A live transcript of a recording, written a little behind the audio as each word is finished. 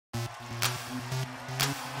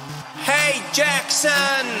Hey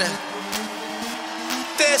Jackson,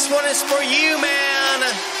 this one is for you, man.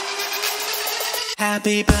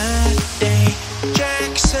 Happy birthday,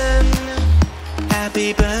 Jackson.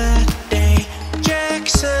 Happy birthday,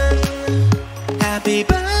 Jackson. Happy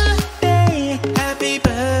birthday, happy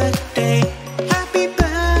birthday, happy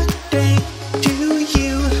birthday to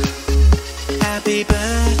you. Happy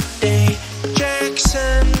birthday,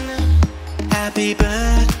 Jackson. Happy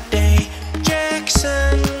birthday,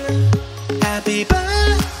 Jackson. Happy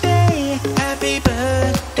birthday, happy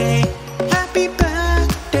birthday, happy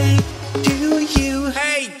birthday to you.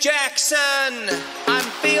 Hey Jackson, I'm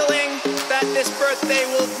feeling that this birthday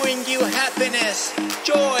will bring you happiness,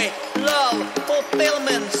 joy, love,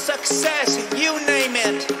 fulfillment, success, you name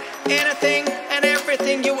it. Anything and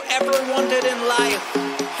everything you ever wanted in life.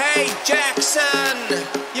 Hey Jackson,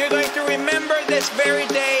 you're going to remember this very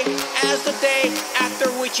day as the day after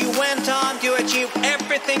which you went on to achieve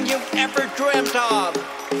everything you've ever dreamt of.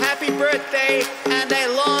 Happy birthday and a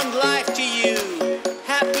long life to you.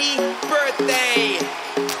 Happy